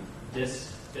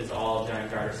this is all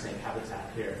giant garter snake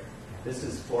habitat here. This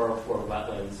is 404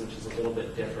 wetlands, which is a little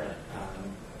bit different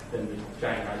than the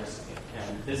giant garter snake.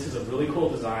 And this is a really cool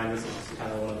design. This is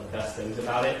kind of one of the best things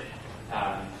about it.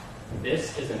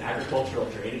 This is an agricultural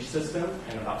drainage system,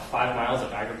 and about 5 miles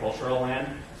of agricultural land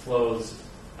flows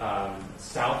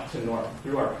south to north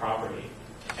through our property.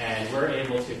 And we're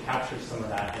able to capture some of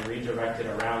that and redirect it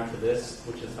around to this,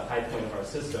 which is the high point of our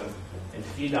system, and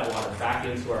feed that water back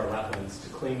into our wetlands to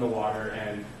clean the water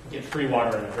and get free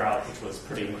water in a drought, which was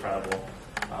pretty incredible.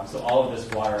 So all of this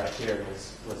water right here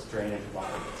was drainage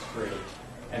water that's free.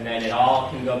 And then it all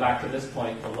can go back to this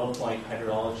point, the low point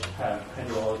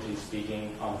hydrology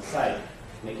speaking on the site,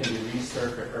 and it can be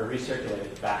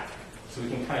recirculated back. So we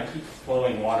can kind of keep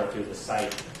flowing water through the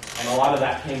site. And a lot of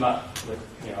that came up with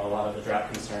a lot of the drought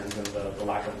concerns and the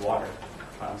lack of water.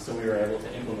 So we were able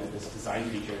to implement this design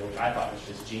feature, which I thought was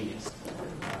just genius.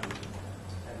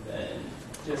 And then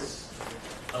just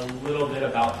a little bit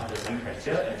about our design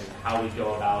criteria and how we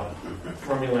go about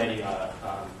formulating a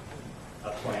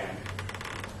plan.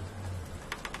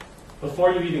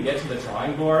 Before you even get to the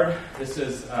drawing board, this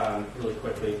is, really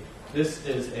quickly, this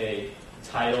is a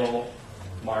tidal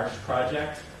marsh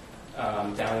project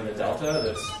down in the delta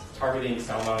that's targeting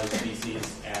salmon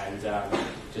species and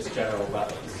just general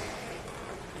wetlands.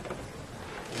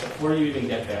 Before you even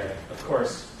get there, of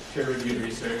course, peer-reviewed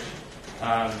research.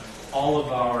 All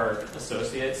of our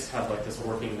associates have this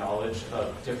working knowledge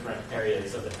of different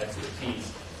areas of the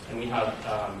expertise. And we have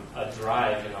a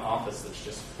drive in the office that's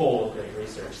just full of great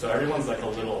research. So everyone's like a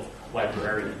little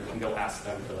librarian. You can go ask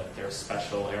them for their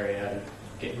special area and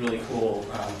get really cool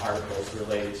articles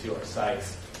related to our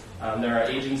sites. There are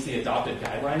agency-adopted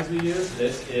guidelines we use.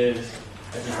 This is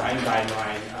a design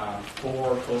guideline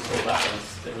for coastal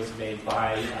wetlands that was made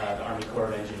by the Army Corps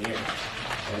of Engineers.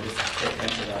 And just pay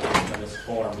attention to that in this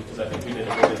form because I think we did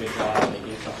a really good job of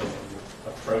making something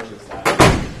that approaches that.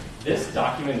 This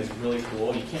document is really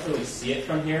cool. You can't really see it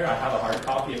from here. I have a hard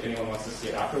copy if anyone wants to see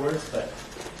it afterwards. But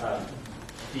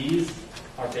these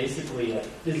are basically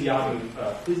can't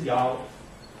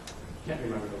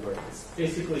remember the word. It's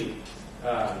basically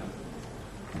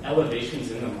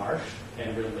elevations in the marsh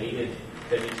and related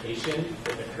vegetation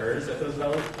that occurs at those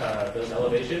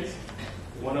elevations.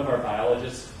 One of our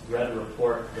biologists read a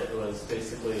report that was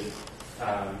basically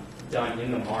done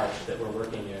in the marsh that we're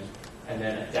working in, and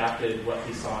then adapted what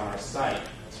he saw on our site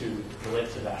to relate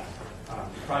to that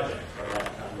project or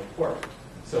that report.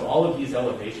 So all of these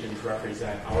elevations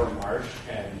represent our marsh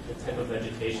and the type of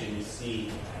vegetation you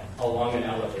see along an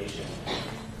elevation.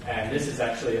 And this is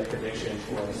actually a prediction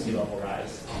for sea level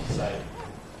rise on the site.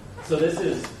 So this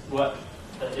is what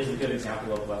is a good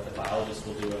example of what the biologists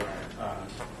will do in our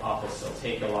office. They'll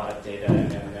take a lot of data and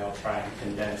then they'll try and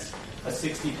condense a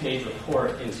 60-page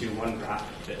report into one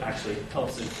graphic that actually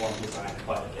helps inform design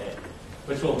quite a bit,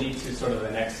 which will lead to sort of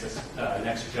the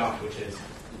next jump, which is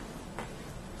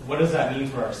what does that mean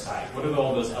for our site? What are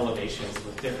all those elevations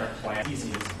with different plant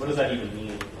species? What does that even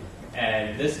mean?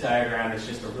 And this diagram is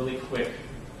just a really quick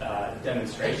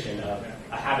demonstration of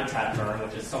a habitat burn,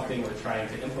 which is something we're trying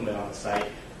to implement on the site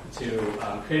to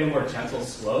create a more gentle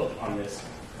slope on this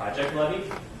project levee.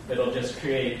 It'll just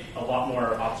create a lot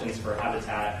more options for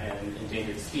habitat and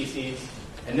endangered species.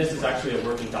 And this is actually a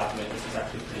working document. This is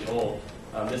actually pretty old.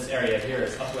 This area here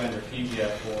is upland refugia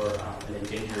for an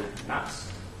endangered mouse.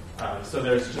 So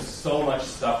there's just so much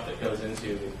stuff that goes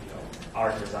into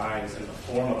our designs and the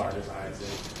form of our designs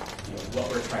and what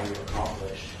we're trying to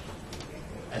accomplish.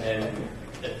 And then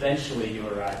eventually you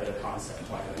arrive at a concept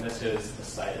plan. And this is the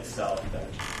site itself,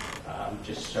 and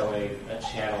just showing a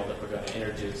channel that we're going to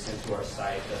introduce into our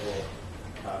site that will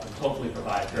hopefully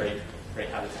provide great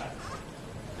habitat.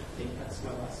 I think that's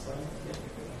my last slide. Yeah.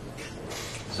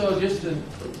 So just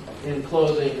in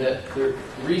closing, that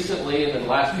recently, in the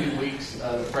last few weeks,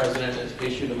 the President has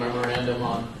issued a memorandum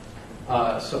on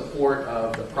support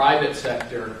of the private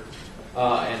sector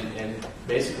and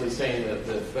basically saying that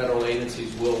the federal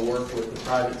agencies will work with the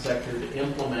private sector to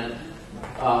implement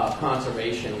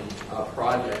conservation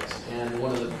projects. And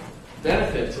one of the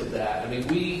benefits of that, I mean,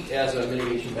 we as a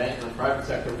mitigation bank in the private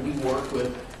sector, we work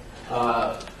with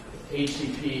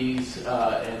HCPs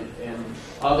and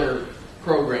other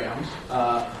programs,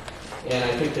 and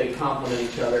I think they complement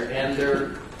each other, and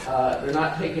they're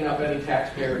not taking up any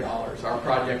taxpayer dollars. Our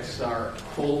projects are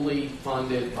fully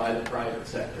funded by the private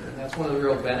sector, and that's one of the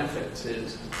real benefits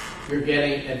is you're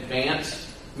getting advanced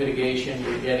mitigation,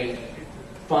 you're getting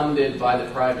funded by the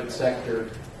private sector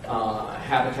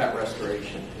habitat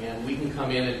restoration, and we can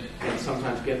come in and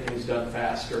sometimes get things done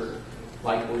faster,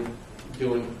 like we're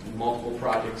doing multiple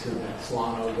projects in the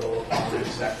Solano, Ecological,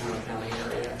 Sacramento County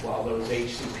area, while those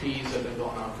HCPs have been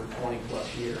going on for 20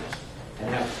 plus years and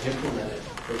have implemented.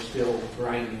 They're still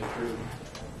grinding through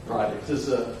projects. This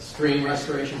is a stream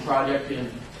restoration project in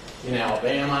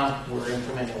Alabama. We're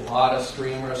implementing a lot of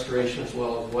stream restoration as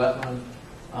well as wetland.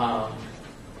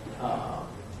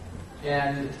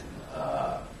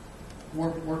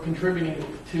 We're contributing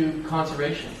to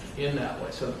conservation in that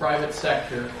way. So the private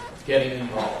sector getting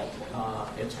involved.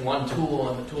 It's one tool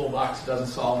in the toolbox. It doesn't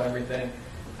solve everything.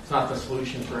 It's not the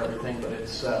solution for everything, but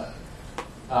it's a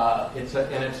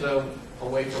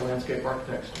way for landscape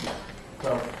architects to work.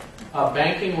 So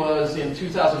banking was in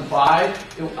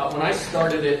 2005. When I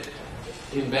started it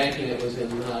in banking, it was in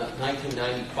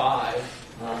 1995.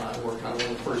 I worked on one of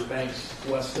the first banks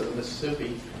west of the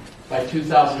Mississippi. By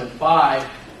 2005,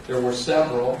 there were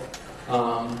several,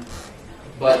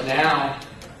 but now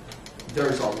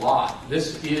there's a lot.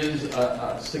 This is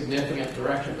a significant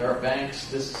direction. There are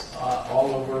banks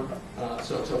all over,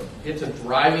 so it's a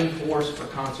driving force for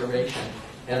conservation,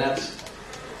 and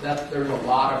there's a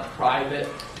lot of private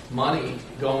money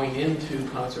going into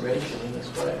conservation in this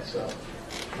way. So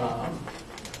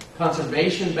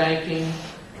conservation banking,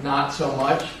 not so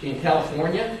much. In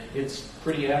California, it's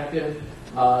pretty active.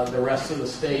 The rest of the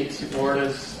states,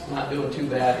 Florida's not doing too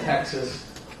bad. Texas,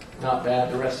 not bad.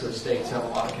 The rest of the states have a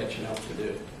lot of catching up to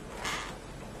do.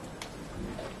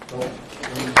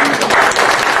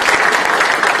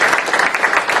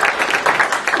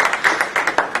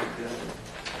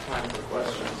 Time for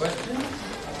questions.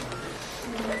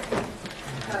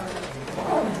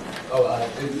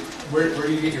 Where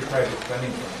do you get your private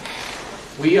funding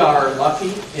from? We are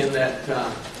lucky in that,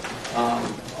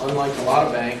 unlike a lot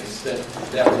of banks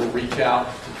that will reach out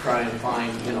to try and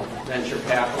find venture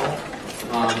capital,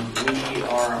 we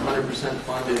are 100%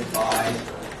 funded by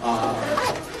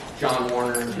John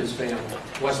Warner and his family.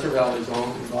 Westervelt is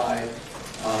owned by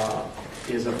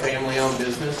is a family-owned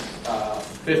business,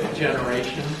 fifth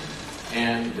generation,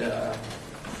 and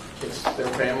it's their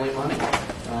family money,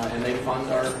 and they fund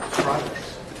our projects.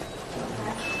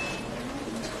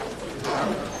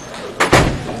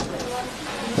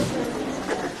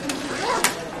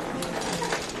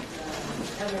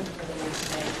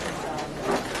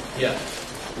 Yes.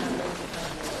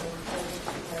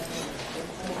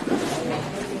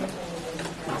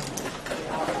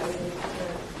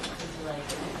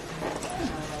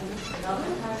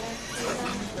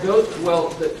 Well,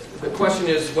 the question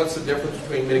is, what's the difference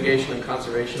between mitigation and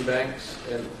conservation banks?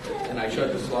 And I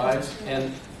showed the slides.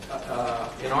 And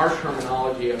in our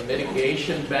terminology, a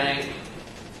mitigation bank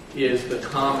is the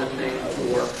common name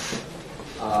for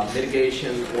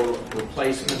mitigation or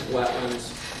replacement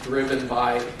wetlands driven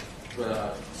by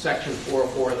Section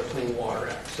 404 of the Clean Water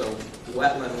Act. So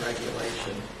wetland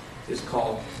regulation is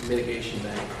called mitigation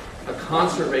bank. A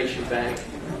conservation bank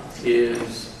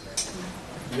is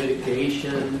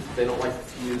mitigation. They don't like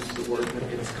to use the word.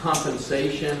 It's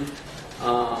compensation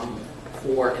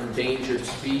for endangered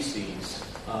species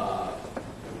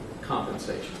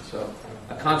compensation. So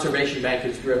a conservation bank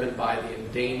is driven by the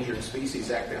Endangered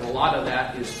Species Act, and a lot of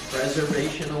that is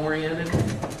preservation-oriented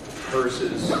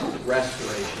versus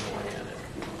restoration-oriented.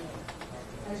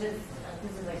 This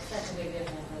is like such a big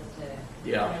difference as to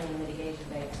Yeah. mitigation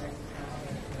banks versus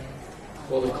conservation banks.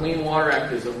 Well, the Clean Water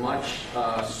Act is a much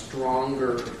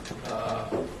stronger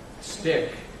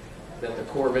stick that the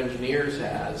Corps of Engineers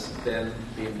has than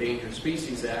the Endangered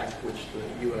Species Act, which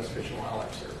the U.S. Fish and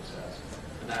Wildlife Service has.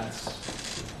 And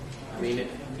that's, I mean,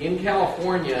 in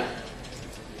California,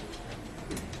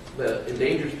 the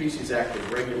Endangered Species Act is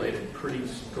regulated pretty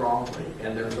strongly,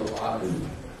 and there's a lot of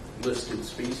listed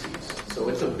species. So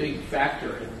it's a big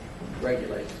factor in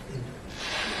regulating.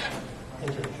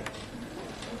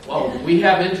 Well, we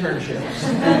have internships.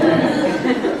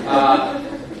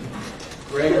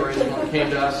 Greg originally came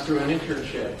to us through an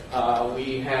internship.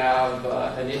 We have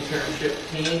an internship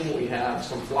team. We have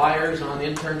some flyers on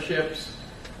internships.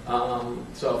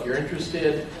 So if you're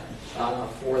interested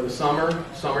for the summer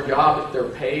job, they're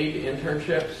paid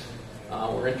internships.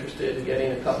 We're interested in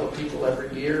getting a couple of people every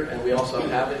year, and we also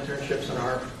have internships in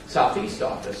our Southeast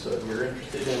office. So if you're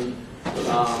interested in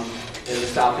the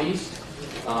Southeast,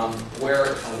 where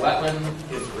a wetland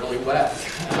is really wet,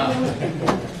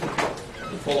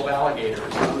 full of alligators.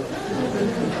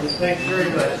 Thanks very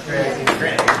much,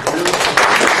 Greg.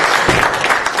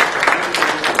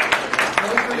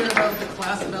 Don't forget about the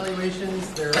class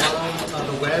evaluations. They're on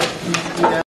the web. Please do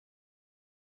that.